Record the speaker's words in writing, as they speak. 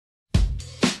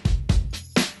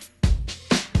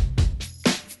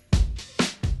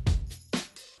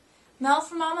Mel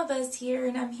from MamaBuzz here,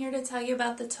 and I'm here to tell you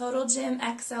about the Total Gym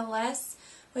XLS,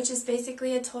 which is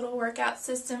basically a total workout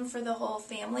system for the whole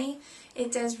family.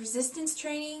 It does resistance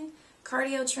training,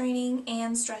 cardio training,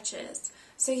 and stretches.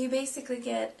 So you basically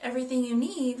get everything you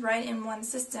need right in one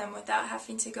system without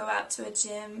having to go out to a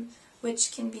gym,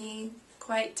 which can be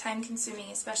quite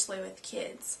time-consuming, especially with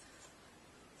kids.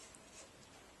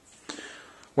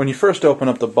 When you first open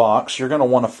up the box, you're going to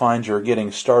want to find your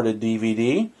Getting Started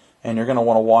DVD, and you're going to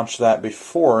want to watch that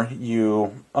before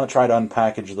you try to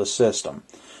unpackage the system.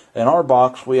 In our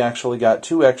box, we actually got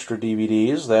 2 extra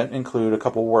DVDs that include a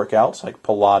couple workouts like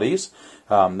Pilates.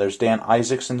 There's Dan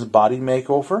Isaacson's Body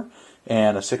Makeover,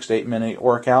 and a 6 to 8 minute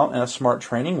workout, and a Smart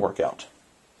Training workout.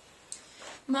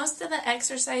 Most of the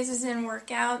exercises and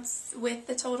workouts with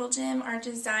the Total Gym are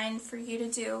designed for you to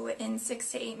do in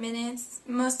 6 to 8 minutes,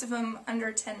 most of them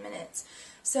under 10 minutes.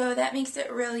 So that makes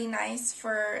it really nice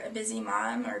for a busy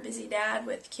mom or a busy dad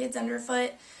with kids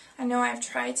underfoot. I know I've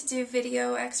tried to do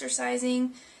video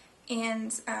exercising,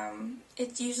 and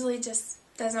it usually just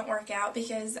doesn't work out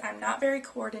because I'm not very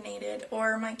coordinated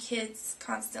or my kids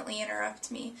constantly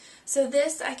interrupt me. So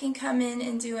this I can come in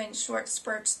and do in short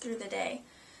spurts through the day.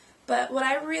 But what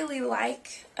I really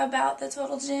like about the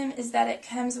Total Gym is that it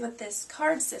comes with this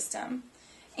card system,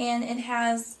 and it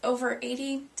has over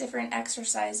 80 different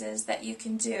exercises that you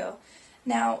can do.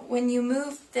 Now, when you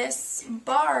move this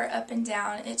bar up and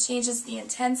down, it changes the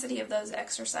intensity of those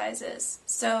exercises.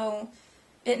 So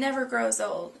it never grows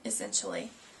old,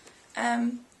 essentially.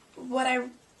 What I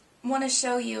want to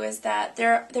show you is that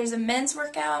there's a men's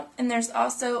workout, and there's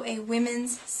also a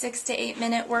women's 6 to 8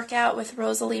 minute workout with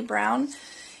Rosalie Brown.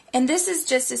 And this is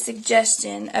just a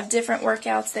suggestion of different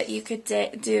workouts that you could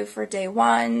do for day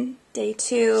 1, day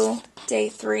 2, day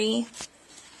 3.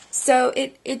 So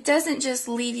it doesn't just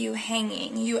leave you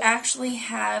hanging. You actually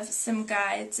have some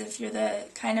guides if you're the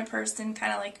kind of person,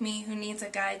 kind of like me, who needs a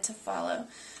guide to follow.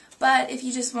 But if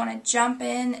you just want to jump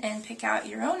in and pick out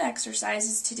your own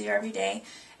exercises to do every day,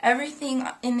 everything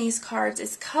in these cards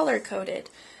is color-coded.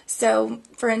 So,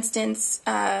 for instance,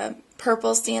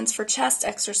 purple stands for chest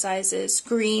exercises,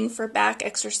 green for back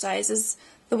exercises.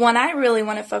 The one I really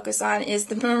want to focus on is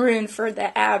the maroon for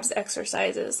the abs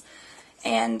exercises.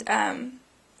 And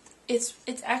it's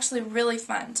actually really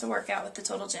fun to work out with the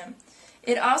Total Gym.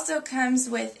 It also comes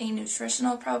with a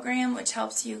nutritional program which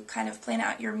helps you kind of plan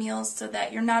out your meals so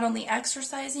that you're not only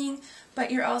exercising,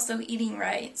 but you're also eating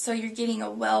right. So you're getting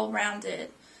a well-rounded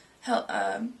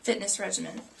fitness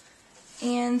regimen.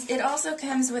 And it also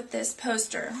comes with this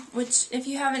poster, which if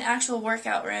you have an actual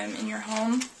workout room in your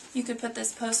home, you could put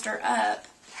this poster up,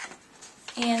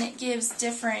 and it gives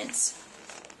different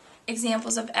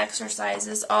examples of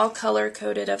exercises, all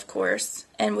color-coded, of course,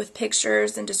 and with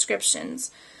pictures and descriptions.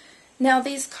 Now,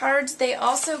 these cards, they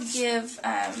also give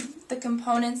the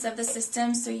components of the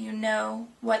system so you know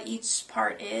what each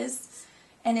part is,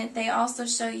 and they also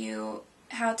show you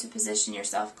how to position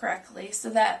yourself correctly so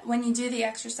that when you do the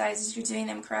exercises, you're doing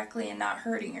them correctly and not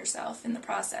hurting yourself in the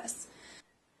process.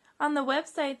 On the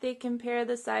website, they compare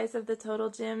the size of the Total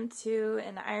Gym to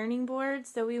an ironing board,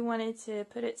 so we wanted to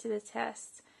put it to the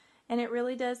test. And it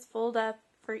really does fold up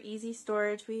for easy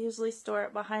storage. We usually store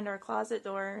it behind our closet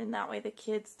door, and that way the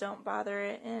kids don't bother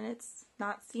it, and it's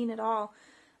not seen at all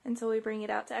until we bring it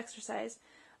out to exercise.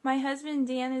 My husband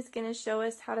Dan is going to show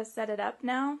us how to set it up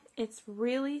now. It's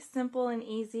really simple and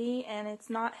easy, and it's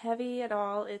not heavy at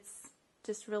all. It's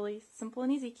just really simple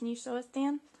and easy. Can you show us,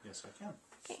 Dan? Yes, I can.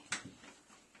 Okay.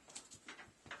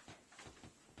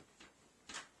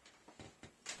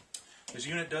 This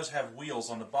unit does have wheels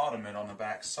on the bottom and on the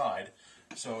back side,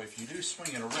 so if you do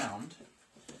swing it around,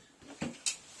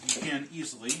 you can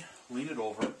easily lean it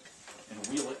over and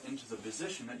wheel it into the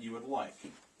position that you would like.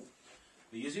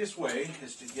 The easiest way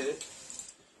is to get it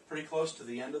pretty close to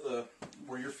the end of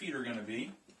where your feet are going to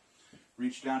be.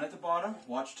 Reach down at the bottom,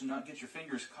 watch to not get your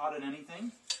fingers caught in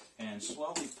anything, and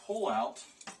slowly pull out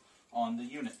on the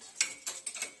unit.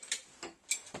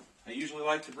 I usually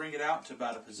like to bring it out to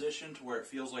about a position to where it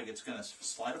feels like it's going to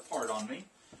slide apart on me.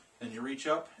 Then you reach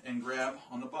up and grab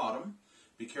on the bottom.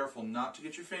 Be careful not to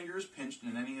get your fingers pinched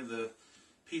in any of the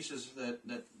pieces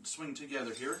that swing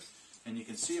together here. And you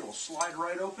can see it will slide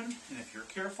right open, and if you're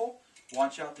careful,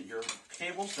 watch out that your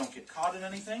cables don't get caught in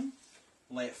anything.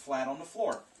 Lay it flat on the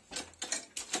floor.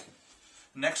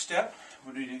 Next step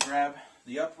would be to grab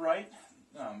the upright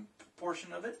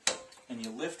portion of it, and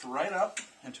you lift right up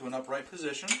into an upright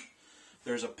position.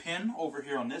 There's a pin over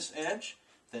here on this edge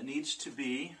that needs to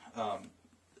be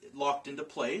locked into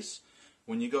place.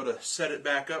 When you go to set it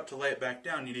back up to lay it back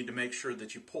down, you need to make sure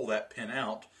that you pull that pin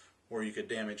out, or you could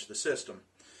damage the system.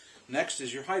 Next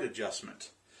is your height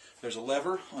adjustment. There's a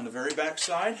lever on the very back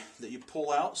side that you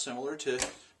pull out, similar to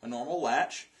a normal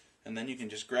latch, and then you can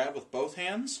just grab with both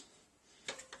hands.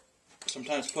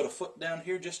 Sometimes put a foot down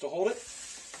here just to hold it,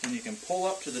 and you can pull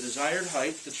up to the desired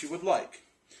height that you would like.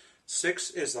 6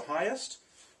 is the highest,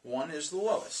 1 is the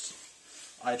lowest.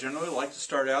 I generally like to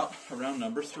start out around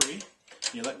number 3.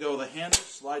 You let go of the handle,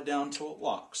 slide down until it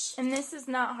locks. And this is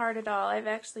not hard at all. I've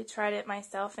actually tried it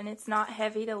myself, and it's not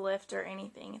heavy to lift or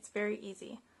anything. It's very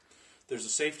easy. There's a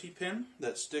safety pin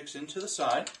that sticks into the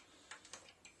side.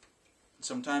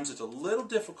 Sometimes it's a little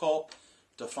difficult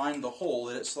to find the hole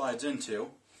that it slides into.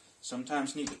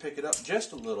 Sometimes you need to pick it up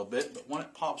just a little bit, but when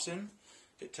it pops in,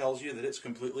 it tells you that it's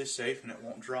completely safe and it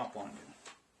won't drop on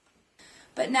you.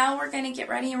 But now we're going to get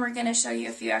ready and we're going to show you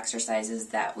a few exercises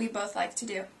that we both like to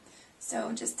do.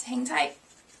 So just hang tight.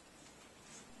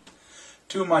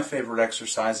 2 of my favorite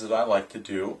exercises that I like to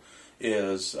do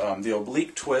is the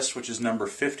oblique twist, which is number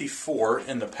 54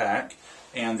 in the pack,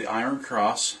 and the iron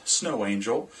cross snow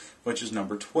angel, which is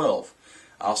number 12.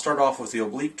 I'll start off with the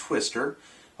oblique twister.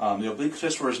 The oblique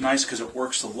twister is nice because it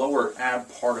works the lower ab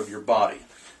part of your body.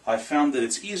 I found that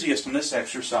it's easiest in this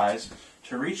exercise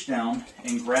to reach down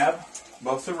and grab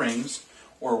both the rings,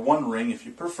 or one ring if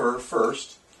you prefer,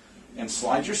 first, and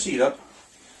slide your seat up,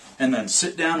 and then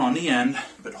sit down on the end,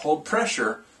 but hold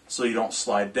pressure so you don't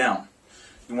slide down.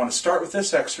 You want to start with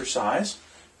this exercise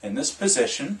in this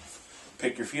position.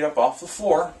 Pick your feet up off the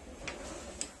floor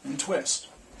and twist.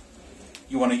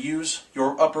 You want to use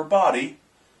your upper body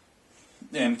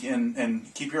and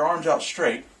keep your arms out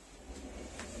straight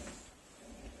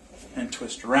and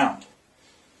twist around.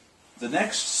 The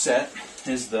next set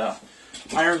is the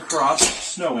iron cross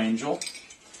snow angel,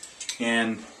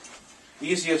 and the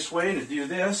easiest way to do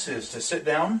this is to sit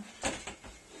down,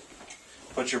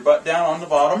 put your butt down on the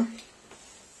bottom,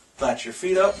 flat your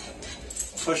feet up,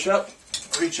 push up,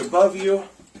 reach above you,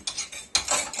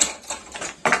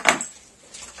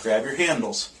 grab your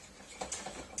handles.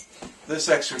 This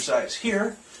exercise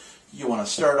here, you want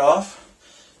to start off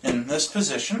in this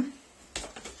position,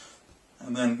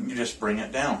 and then you just bring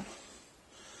it down.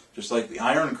 Just like the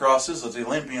iron crosses that the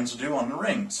Olympians do on the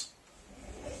rings.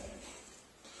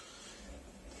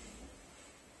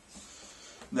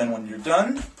 Then when you're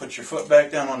done, put your foot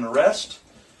back down on the rest,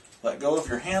 let go of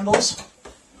your handles,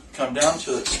 come down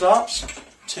till it stops,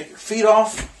 take your feet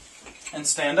off, and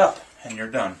stand up, and you're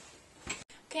done.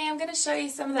 Okay, I'm going to show you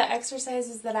some of the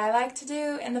exercises that I like to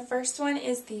do, and the first one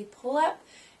is the pull-up.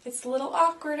 It's a little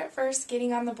awkward at first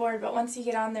getting on the board, but once you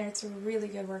get on there, it's a really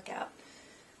good workout.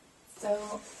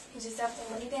 So, you just have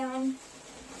to lay down.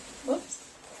 Whoops.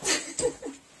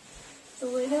 So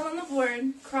lay down on the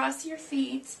board, cross your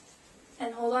feet,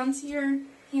 and hold on to your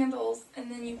handles,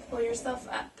 and then you pull yourself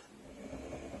up.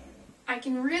 I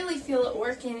can really feel it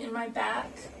working in my back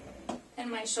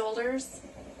and my shoulders,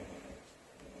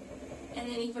 and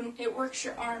it works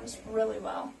your arms really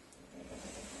well.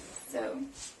 So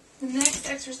the next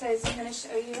exercise I'm going to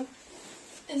show you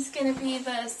is going to be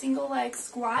the single leg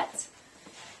squat,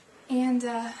 and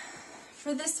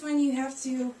for this one you have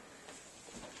to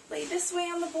lay this way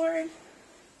on the board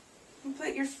and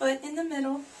put your foot in the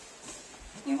middle.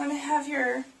 You want to have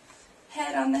your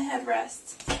head on the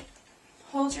headrest.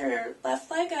 Hold your left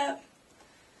leg up,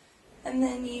 and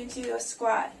then you do a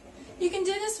squat. You can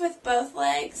do this with both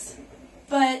legs,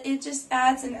 but it just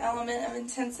adds an element of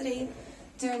intensity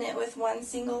doing it with one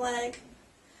single leg.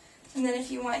 And then if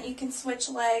you want, you can switch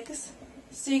legs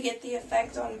so you get the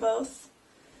effect on both.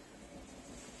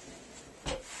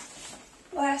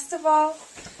 Last of all,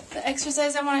 the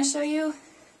exercise I want to show you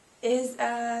is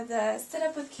the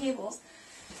sit-up with cables.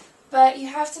 But you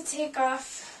have to take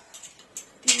off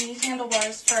the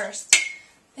handlebars first.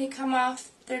 They come off,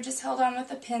 they're just held on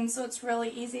with a pin, so it's really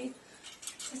easy.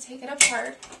 So take it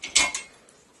apart.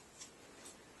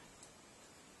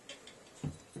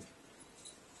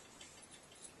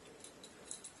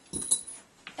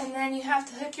 And then you have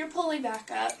to hook your pulley back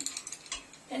up.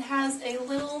 It has a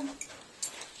little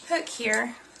hook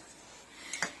here.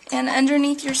 And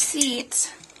underneath your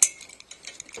seat,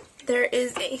 there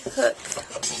is a hook.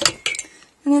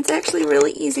 And it's actually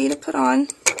really easy to put on.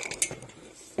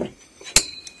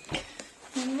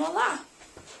 And voila!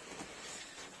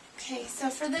 Okay, so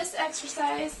for this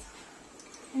exercise,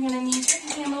 you're going to need your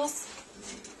handles.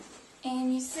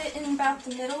 And you sit in about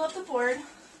the middle of the board.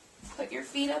 Put your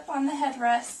feet up on the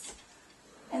headrests.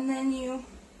 And then you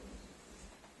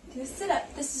do a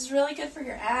sit-up. This is really good for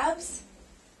your abs.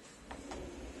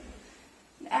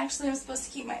 And actually, I'm supposed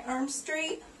to keep my arms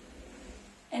straight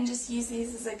and just use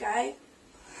these as a guide.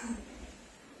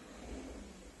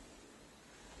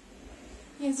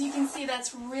 As you can see,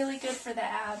 that's really good for the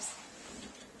abs.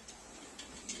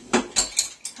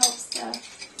 to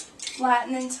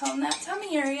flatten and tone that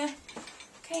tummy area.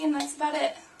 Okay, and that's about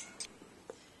it.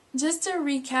 Just to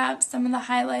recap some of the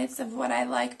highlights of what I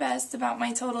like best about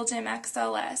my Total Gym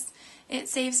XLS. It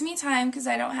saves me time because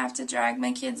I don't have to drag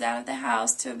my kids out of the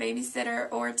house to a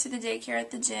babysitter or to the daycare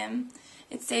at the gym.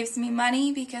 It saves me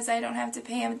money because I don't have to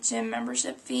pay a gym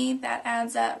membership fee. That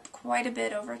adds up quite a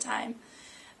bit over time.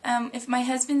 If my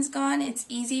husband's gone, it's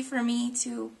easy for me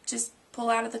to just pull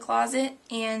out of the closet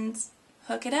and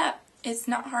hook it up. It's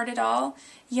not hard at all.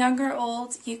 Young or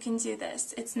old, you can do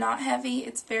this. It's not heavy,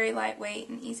 it's very lightweight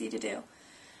and easy to do.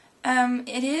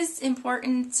 It is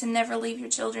important to never leave your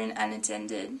children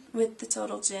unattended with the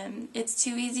Total Gym. It's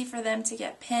too easy for them to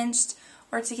get pinched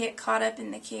or to get caught up in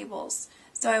the cables.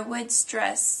 So I would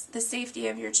stress the safety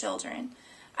of your children.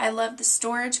 I love the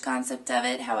storage concept of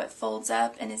it, how it folds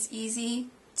up and is easy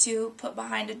to put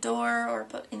behind a door or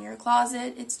put in your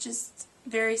closet. It's just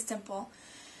very simple.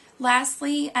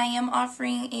 Lastly, I am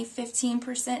offering a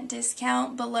 15%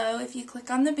 discount below. If you click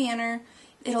on the banner,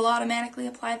 it'll automatically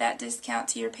apply that discount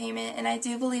to your payment, and I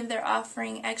do believe they're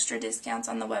offering extra discounts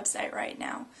on the website right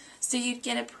now. So you'd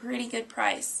get a pretty good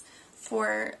price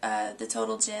for the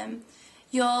Total Gym.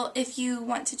 If you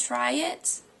want to try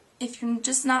it, if you're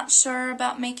just not sure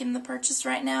about making the purchase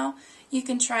right now, you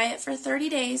can try it for 30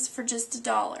 days for just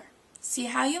 $1. See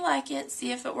how you like it,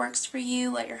 see if it works for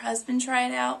you, let your husband try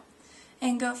it out,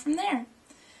 and go from there.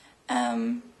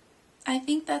 I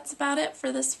think that's about it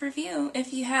for this review.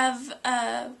 If you have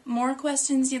more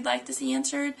questions you'd like to see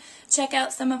answered, check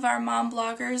out some of our mom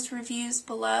bloggers' reviews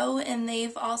below, and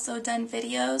they've also done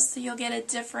videos, so you'll get a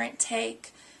different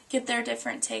take, get their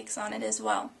different takes on it as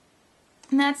well.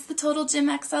 And that's the Total Gym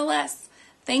XLS.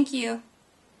 Thank you.